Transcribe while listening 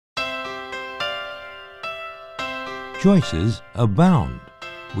Choices abound.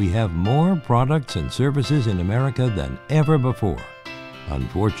 We have more products and services in America than ever before.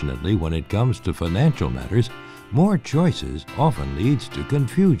 Unfortunately, when it comes to financial matters, more choices often leads to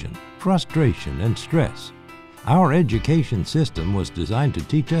confusion, frustration, and stress. Our education system was designed to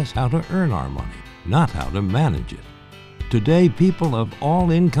teach us how to earn our money, not how to manage it. Today, people of all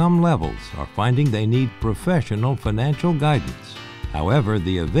income levels are finding they need professional financial guidance. However,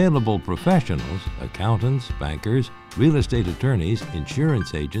 the available professionals, accountants, bankers, real estate attorneys,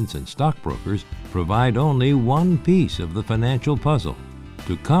 insurance agents, and stockbrokers provide only one piece of the financial puzzle.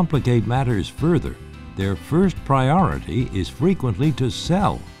 To complicate matters further, their first priority is frequently to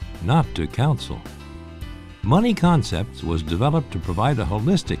sell, not to counsel. Money Concepts was developed to provide a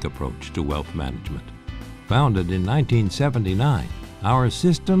holistic approach to wealth management. Founded in 1979, our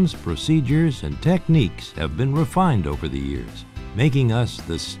systems, procedures, and techniques have been refined over the years, making us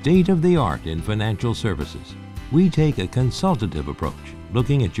the state-of-the-art in financial services. We take a consultative approach,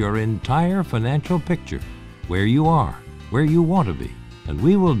 looking at your entire financial picture, where you are, where you want to be, and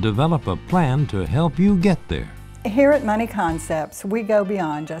we will develop a plan to help you get there. Here at Money Concepts, we go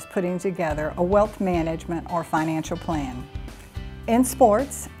beyond just putting together a wealth management or financial plan. In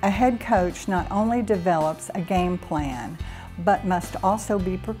sports, a head coach not only develops a game plan, but must also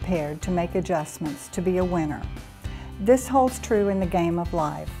be prepared to make adjustments to be a winner. This holds true in the game of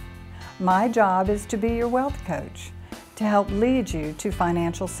life. My job is to be your wealth coach, to help lead you to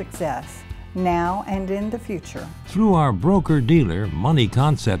financial success, now and in the future. Through our broker-dealer, Money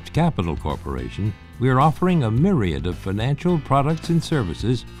Concepts Capital Corporation, we are offering a myriad of financial products and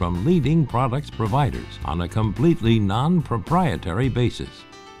services from leading products providers on a completely non-proprietary basis.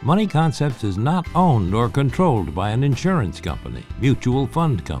 Money Concepts is not owned or controlled by an insurance company, mutual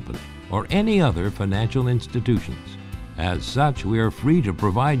fund company, or any other financial institutions. As such, we are free to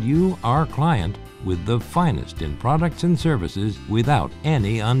provide you, our client, with the finest in products and services without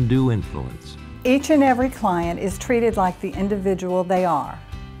any undue influence. Each and every client is treated like the individual they are.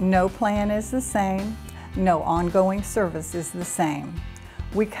 No plan is the same, no ongoing service is the same.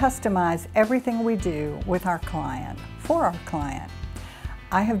 We customize everything we do with our client, for our client.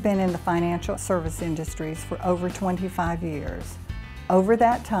 I have been in the financial service industries for over 25 years. Over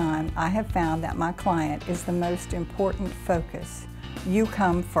that time, I have found that my client is the most important focus. You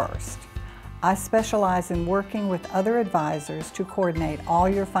come first. I specialize in working with other advisors to coordinate all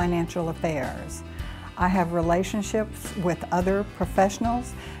your financial affairs. I have relationships with other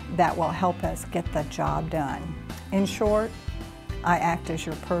professionals that will help us get the job done. In short, I act as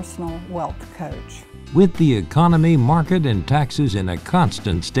your personal wealth coach. With the economy, market, and taxes in a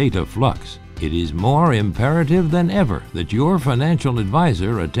constant state of flux, it is more imperative than ever that your financial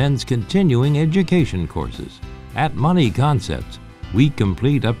advisor attends continuing education courses. At Money Concepts, we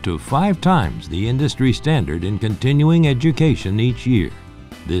complete up to 5 times the industry standard in continuing education each year.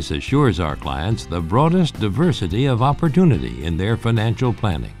 This assures our clients the broadest diversity of opportunity in their financial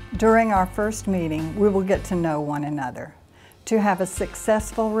planning. During our first meeting, we will get to know one another. To have a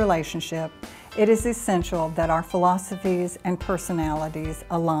successful relationship, it is essential that our philosophies and personalities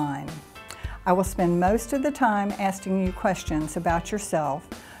align. I will spend most of the time asking you questions about yourself,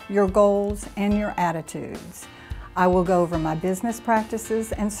 your goals, and your attitudes. I will go over my business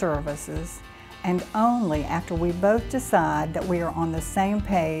practices and services, and only after we both decide that we are on the same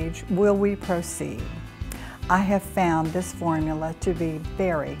page will we proceed. I have found this formula to be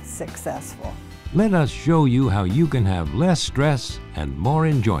very successful. Let us show you how you can have less stress and more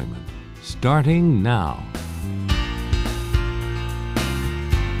enjoyment, starting now.